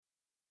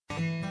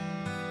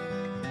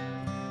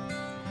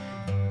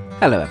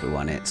Hello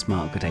everyone, it's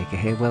Mark Goodacre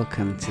here.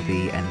 Welcome to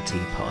the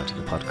NT Pod,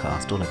 the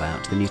podcast all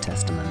about the New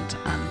Testament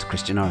and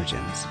Christian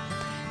origins.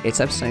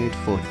 It's episode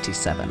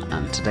 47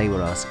 and today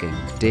we're asking,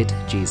 did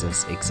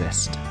Jesus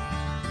exist?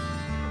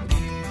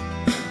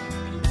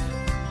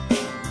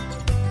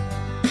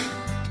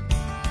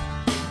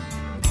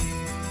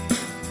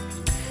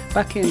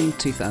 Back in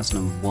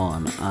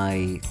 2001,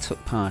 I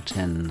took part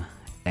in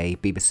a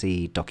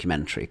BBC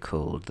documentary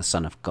called The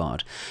Son of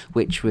God,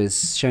 which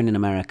was shown in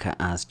America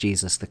as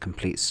Jesus the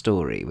Complete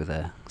Story, with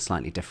a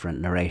slightly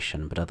different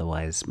narration, but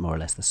otherwise more or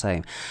less the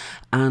same.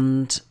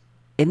 And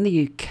in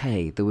the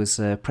UK, there was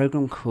a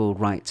programme called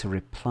Right to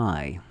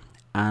Reply,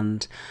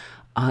 and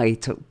I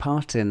took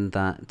part in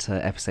that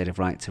episode of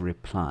Right to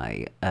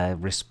Reply,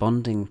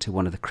 responding to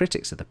one of the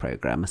critics of the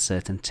programme, a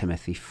certain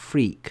Timothy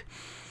Freak.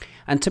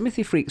 And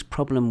Timothy Freak's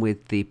problem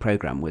with the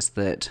programme was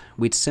that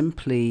we'd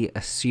simply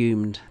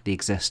assumed the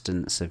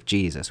existence of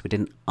Jesus. We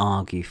didn't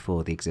argue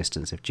for the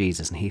existence of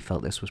Jesus, and he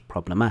felt this was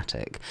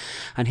problematic.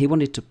 And he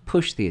wanted to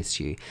push the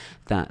issue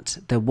that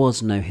there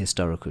was no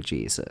historical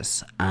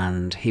Jesus,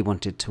 and he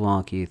wanted to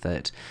argue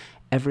that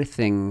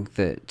everything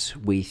that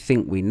we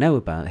think we know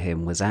about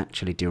him was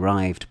actually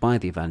derived by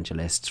the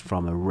evangelists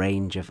from a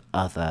range of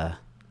other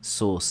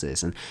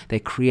sources, and they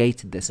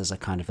created this as a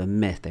kind of a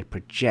myth. They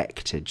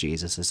projected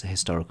Jesus as a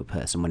historical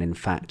person when in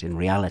fact, in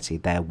reality,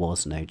 there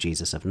was no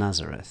Jesus of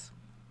Nazareth.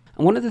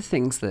 And one of the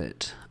things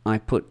that I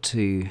put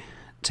to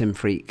Tim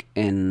Freak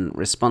in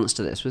response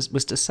to this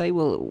was to say,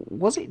 well,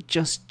 was it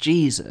just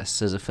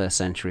Jesus as a first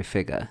century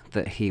figure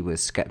that he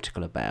was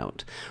sceptical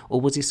about?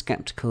 Or was he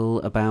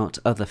sceptical about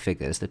other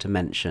figures that are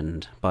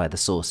mentioned by the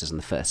sources in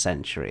the first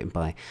century and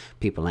by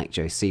people like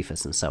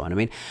Josephus and so on? I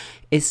mean,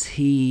 is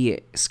he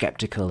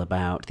sceptical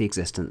about the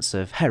existence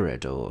of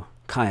Herod or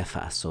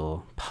Caiaphas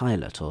or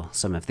Pilate or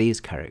some of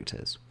these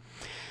characters?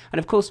 And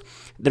of course,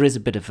 there is a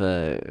bit of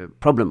a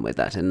problem with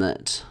that in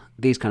that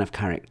these kind of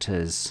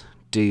characters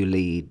do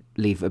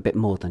leave a bit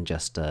more than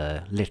just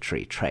a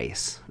literary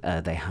trace.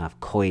 They have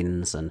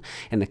coins, and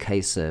in the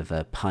case of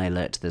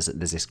Pilate, there's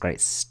this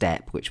great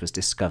step which was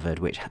discovered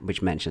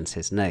which mentions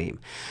his name.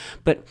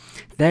 But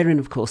therein,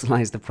 of course,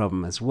 lies the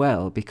problem as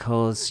well,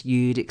 because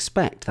you'd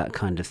expect that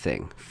kind of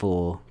thing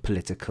for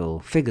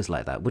political figures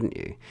like that, wouldn't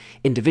you?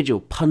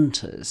 Individual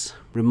punters,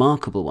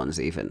 remarkable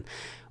ones even,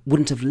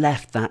 wouldn't have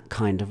left that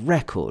kind of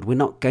record. We're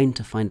not going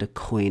to find a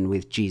coin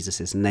with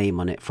Jesus' name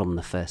on it from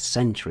the first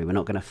century. We're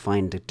not going to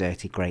find a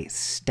dirty great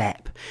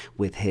step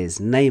with his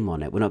name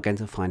on it. We're not going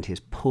to find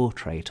his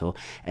portrait or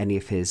any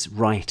of his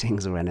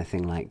writings or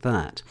anything like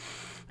that.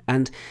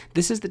 And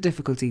this is the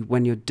difficulty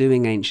when you're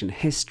doing ancient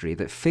history,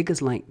 that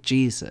figures like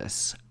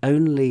Jesus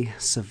only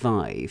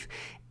survive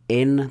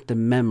in the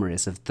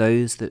memories of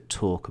those that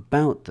talk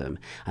about them,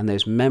 and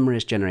those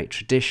memories generate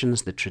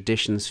traditions. The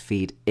traditions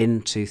feed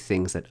into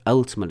things that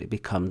ultimately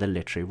become the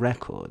literary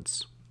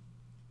records.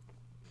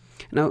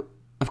 Now,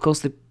 of course,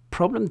 the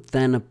problem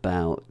then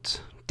about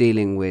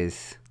dealing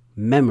with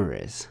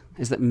memories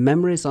is that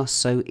memories are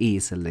so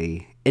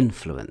easily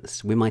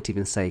influenced, we might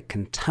even say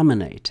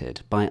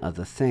contaminated, by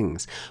other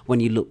things.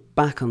 When you look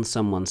back on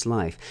someone's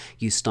life,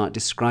 you start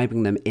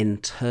describing them in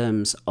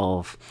terms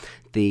of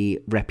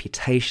the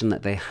reputation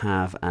that they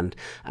have and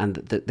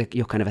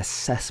your kind of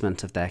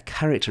assessment of their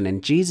character. And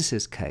in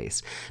Jesus's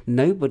case,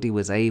 nobody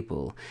was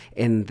able,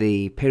 in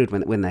the period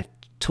when they're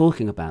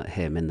talking about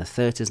him in the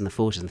 30s and the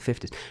 40s and the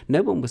 50s,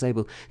 no one was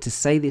able to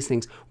say these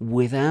things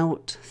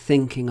without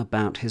thinking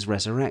about his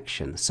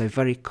resurrection. So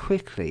very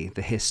quickly,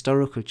 the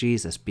historical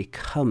Jesus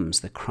becomes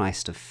the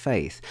Christ of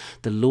faith.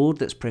 The Lord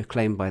that's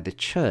proclaimed by the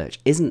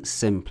church isn't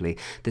simply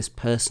this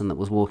person that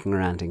was walking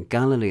around in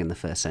Galilee in the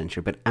first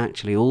century, but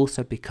actually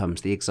also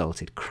becomes the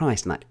exalted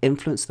Christ. And that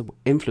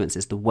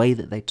influences the way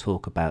that they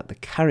talk about the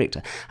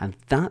character. And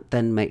that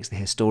then makes the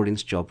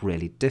historian's job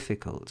really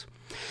difficult.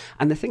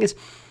 And the thing is,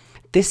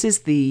 this is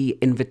the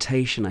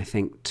invitation, I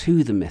think,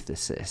 to the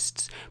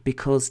mythicists,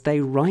 because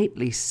they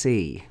rightly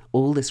see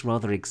all this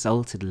rather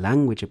exalted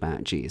language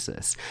about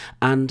Jesus,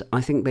 and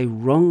I think they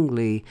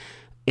wrongly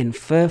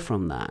infer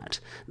from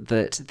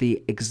that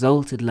the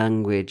exalted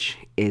language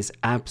is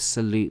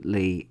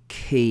absolutely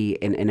key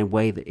in a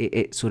way that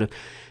it sort of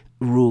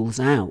rules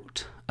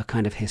out a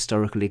kind of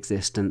historical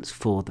existence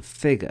for the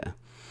figure.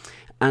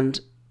 And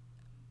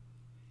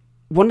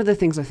one of the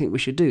things I think we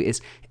should do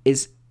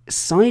is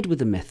side with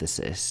the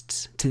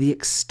mythicists to the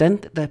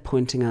extent that they're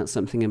pointing out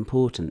something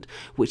important,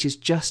 which is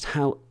just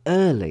how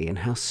early and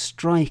how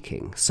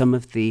striking some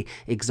of the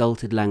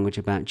exalted language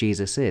about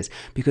Jesus is.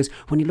 Because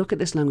when you look at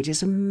this language,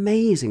 it's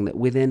amazing that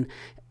within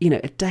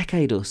a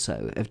decade or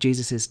so of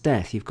Jesus'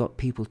 death, you've got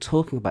people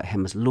talking about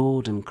him as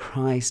Lord and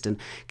Christ and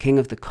King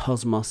of the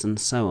cosmos and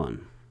so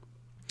on.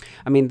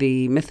 I mean,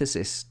 the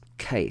mythicists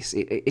case,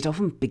 it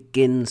often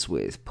begins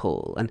with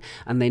Paul,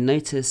 and they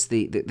notice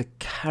the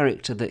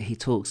character that he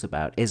talks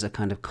about is a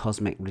kind of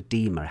cosmic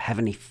redeemer, a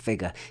heavenly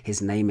figure. His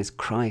name is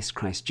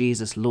Christ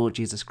Jesus, Lord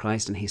Jesus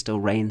Christ, and he still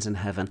reigns in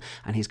heaven,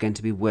 and he's going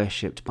to be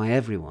worshipped by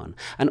everyone.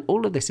 And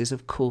all of this is,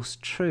 of course,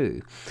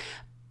 true.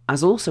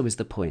 As also is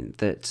the point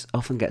that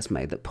often gets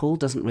made that Paul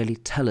doesn't really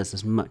tell us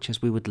as much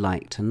as we would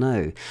like to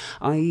know.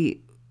 I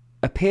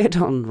appeared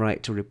on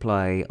Right to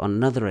Reply on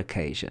another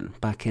occasion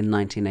back in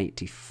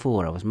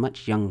 1984. I was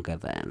much younger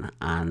then,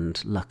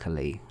 and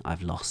luckily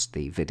I've lost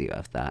the video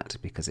of that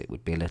because it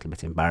would be a little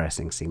bit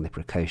embarrassing seeing the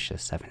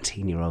precocious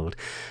 17-year-old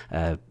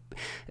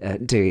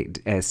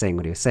saying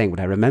what he was saying, but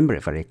I remember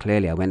it very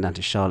clearly. I went down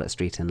to Charlotte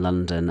Street in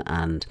London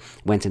and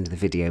went into the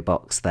video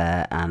box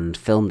there and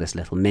filmed this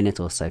little minute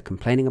or so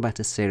complaining about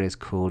a series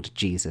called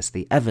Jesus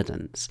the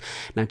Evidence.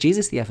 Now,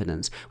 Jesus the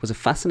Evidence was a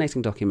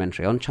fascinating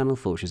documentary on Channel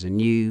 4, which was a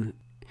new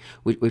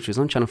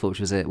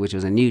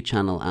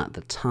channel at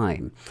the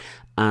time,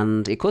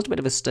 and it caused a bit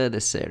of a stir,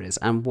 this series.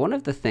 And one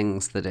of the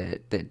things that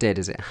it did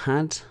is it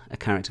had a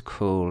character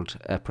called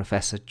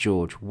Professor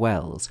George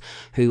Wells,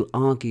 who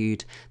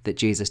argued that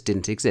Jesus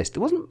didn't exist.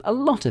 There wasn't a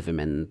lot of him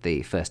in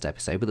the first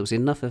episode, but there was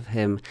enough of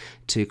him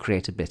to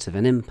create a bit of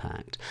an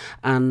impact.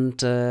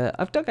 And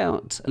I've dug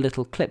out a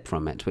little clip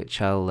from it,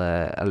 which I'll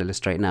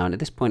illustrate now. And at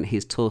this point,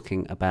 he's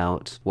talking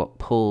about what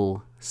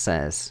Paul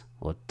says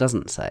or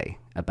doesn't say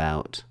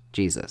about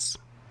Jesus.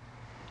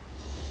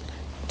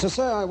 To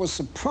say I was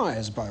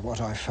surprised by what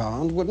I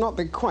found would not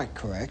be quite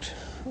correct,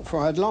 for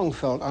I had long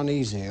felt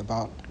uneasy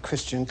about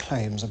Christian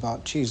claims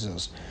about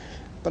Jesus,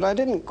 but I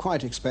didn't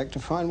quite expect to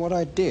find what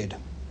I did.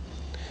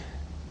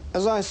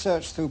 As I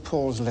searched through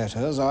Paul's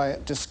letters, I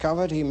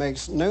discovered he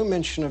makes no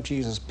mention of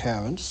Jesus'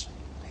 parents,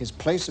 his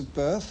place of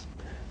birth,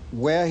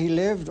 where he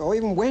lived, or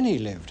even when he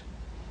lived.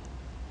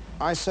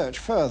 I searched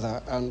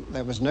further, and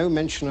there was no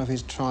mention of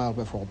his trial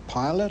before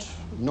Pilate,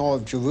 nor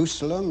of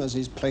Jerusalem as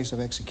his place of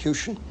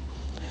execution.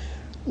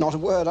 Not a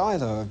word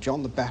either of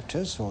John the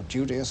Baptist, or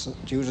Judas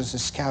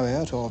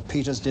Iscariot, or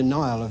Peter's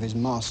denial of his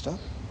master.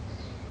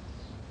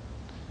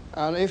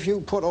 And if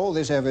you put all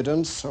this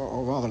evidence,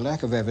 or rather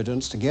lack of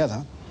evidence,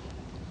 together,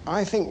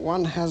 I think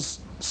one has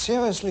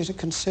seriously to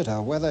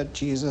consider whether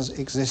Jesus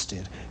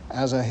existed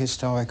as a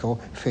historical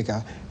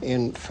figure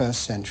in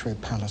first century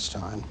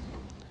Palestine.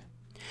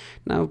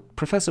 Now,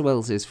 Professor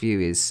Wells's view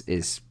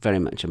is very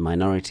much a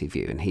minority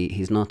view, and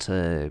he's not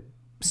a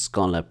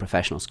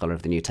professional scholar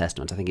of the New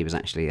Testament. I think he was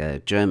actually a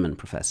German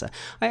professor.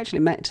 I actually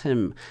met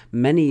him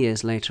many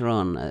years later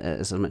on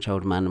as a much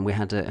older man, and we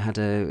had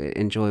a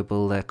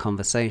enjoyable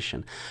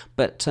conversation.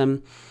 But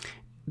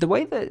the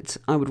way that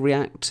I would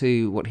react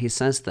to what he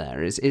says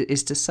there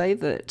is to say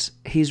that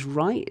he's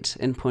right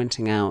in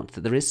pointing out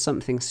that there is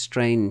something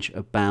strange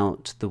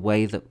about the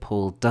way that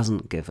Paul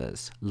doesn't give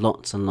us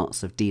lots and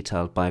lots of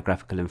detailed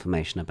biographical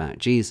information about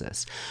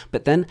Jesus.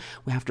 But then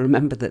we have to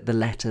remember that the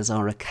letters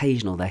are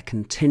occasional, they're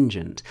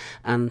contingent,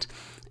 and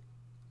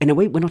in a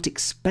way we're not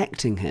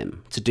expecting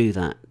him to do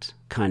that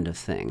kind of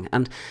thing.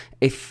 And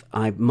if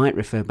I might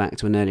refer back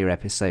to an earlier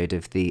episode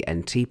of the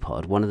NT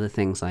Pod, one of the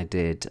things I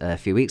did a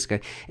few weeks ago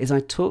is I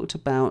talked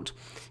about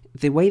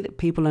the way that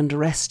people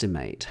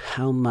underestimate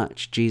how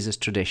much Jesus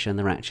tradition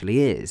there actually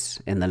is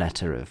in the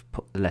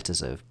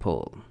letters of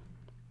Paul.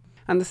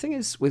 And the thing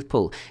is with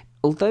Paul,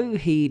 although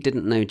he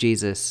didn't know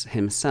Jesus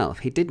himself,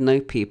 he did know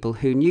people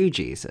who knew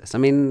Jesus. I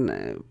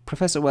mean,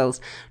 Professor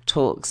Wells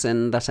talks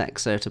in that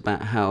excerpt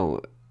about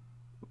how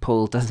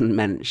Paul doesn't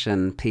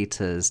mention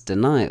Peter's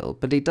denial,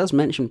 but he does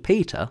mention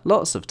Peter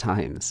lots of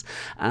times.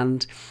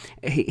 And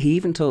he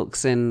even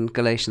talks in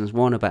Galatians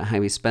 1 about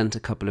how he spent a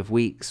couple of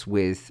weeks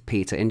with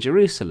Peter in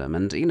Jerusalem.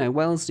 And,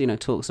 Wells,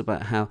 talks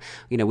about how,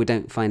 we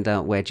don't find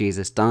out where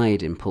Jesus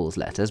died in Paul's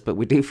letters, but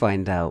we do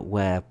find out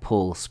where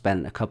Paul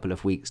spent a couple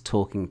of weeks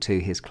talking to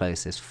his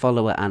closest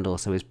follower and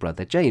also his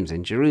brother James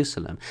in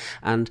Jerusalem.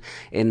 And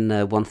in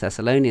 1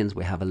 Thessalonians,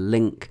 we have a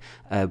link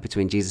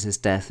between Jesus'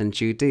 death and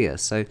Judea.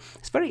 So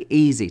it's very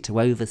easy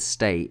to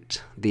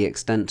overstate the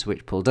extent to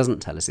which Paul doesn't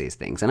tell us these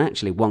things. And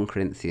actually 1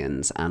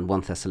 Corinthians and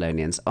 1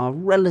 Thessalonians are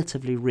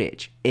relatively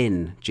rich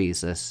in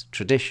Jesus'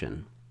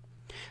 tradition.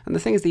 And the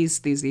thing is,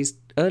 these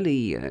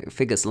early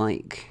figures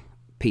like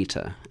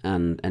Peter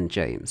and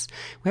James,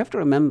 we have to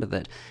remember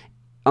that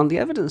on the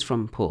evidence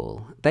from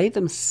Paul, they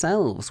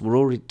themselves were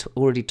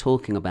already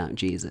talking about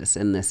Jesus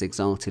in this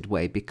exalted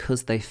way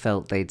because they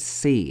felt they'd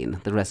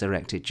seen the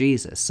resurrected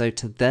Jesus. So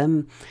to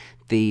them,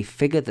 the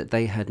figure that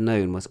they had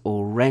known was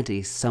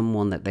already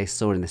someone that they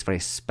saw in this very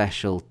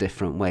special,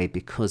 different way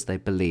because they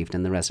believed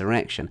in the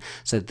resurrection.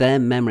 So their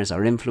memories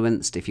are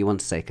influenced, if you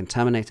want to say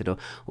contaminated,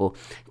 or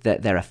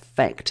they're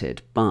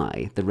affected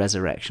by the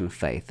resurrection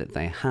faith that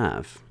they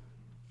have.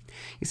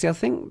 You see, I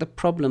think the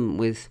problem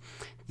with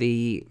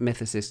the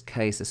mythicist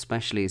case,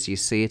 especially as you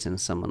see it in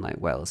someone like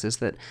Wells, is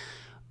that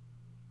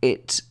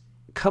it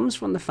comes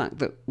from the fact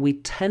that we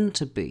tend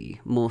to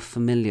be more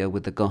familiar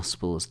with the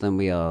Gospels than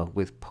we are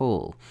with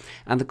Paul.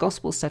 And the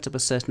Gospels set up a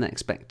certain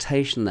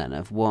expectation then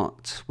of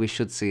what we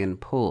should see in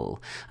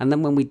Paul. And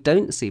then when we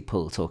don't see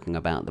Paul talking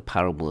about the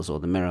parables or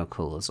the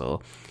miracles or,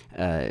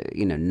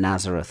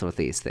 Nazareth or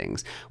these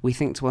things, we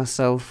think to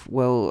ourselves,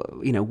 well,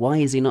 why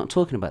is he not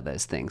talking about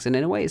those things? And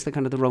in a way, it's the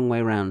kind of the wrong way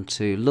around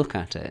to look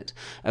at it.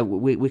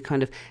 We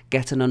kind of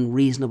get an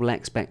unreasonable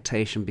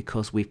expectation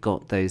because we've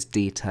got those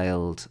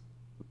detailed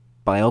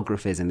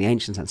biographies, in the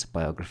ancient sense of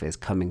biographies,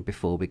 coming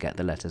before we get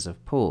the letters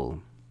of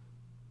Paul.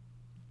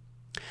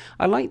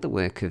 I like the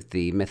work of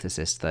the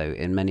mythicists, though,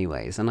 in many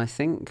ways, and I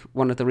think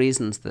one of the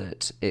reasons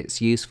that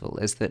it's useful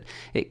is that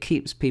it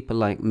keeps people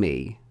like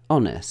me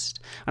honest.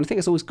 And I think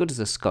it's always good as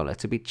a scholar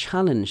to be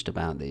challenged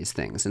about these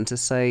things and to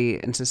say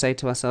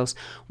to ourselves,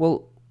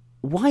 well,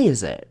 why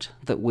is it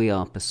that we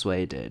are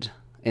persuaded,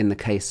 in the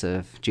case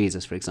of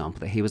Jesus, for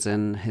example, that he was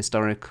an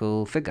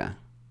historical figure?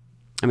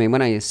 I mean,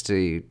 when I used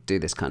to do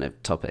this kind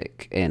of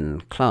topic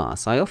in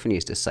class, I often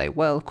used to say,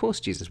 well, of course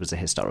Jesus was a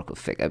historical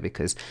figure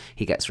because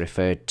he gets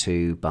referred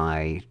to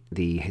by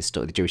the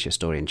Jewish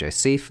historian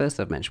Josephus,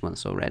 I've mentioned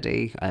once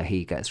already.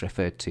 He gets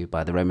referred to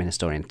by the Roman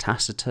historian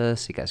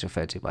Tacitus. He gets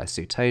referred to by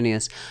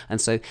Suetonius.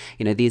 And so,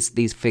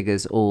 these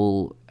figures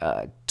all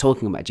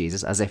talking about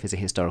Jesus as if he's a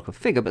historical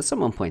figure. But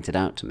someone pointed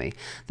out to me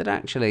that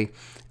actually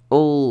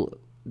all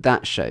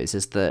that shows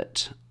is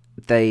that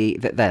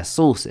their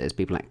sources,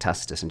 people like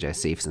Tacitus and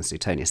Josephus and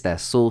Suetonius, their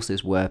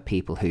sources were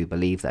people who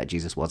believed that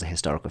Jesus was a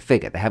historical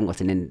figure. They haven't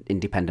got an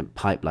independent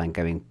pipeline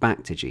going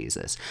back to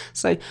Jesus.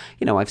 So,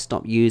 I've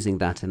stopped using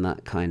that in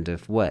that kind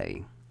of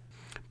way.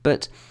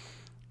 But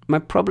my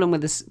problem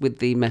with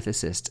the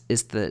mythicists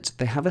is that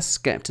they have a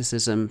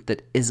skepticism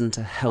that isn't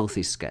a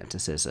healthy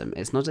skepticism.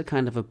 It's not a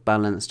kind of a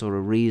balanced or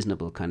a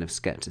reasonable kind of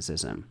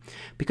skepticism.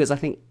 Because I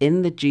think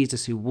in the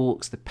Jesus who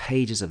walks the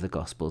pages of the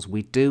Gospels,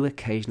 we do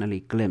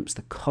occasionally glimpse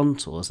the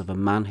contours of a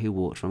man who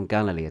walked from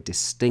Galilee, a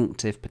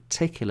distinctive,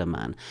 particular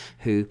man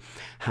who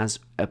has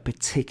a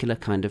particular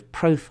kind of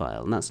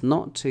profile. And that's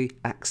not to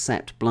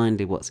accept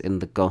blindly what's in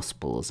the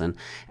Gospels. And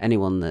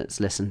anyone that's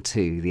listened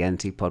to the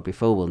NT Pod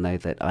before will know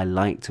that I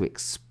like to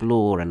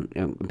explore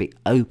and be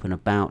open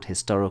about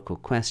historical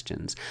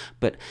questions.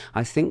 But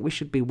I think we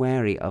should be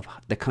wary of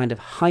the kind of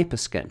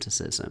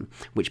hyper-skepticism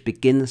which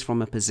begins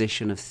from a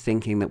position of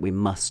thinking that we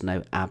must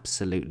know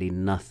absolutely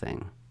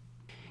nothing.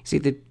 See,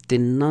 the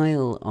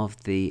denial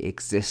of the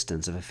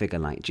existence of a figure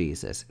like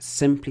Jesus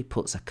simply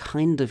puts a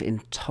kind of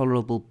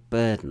intolerable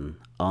burden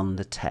on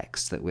the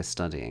text that we're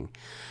studying.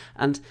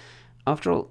 And after all,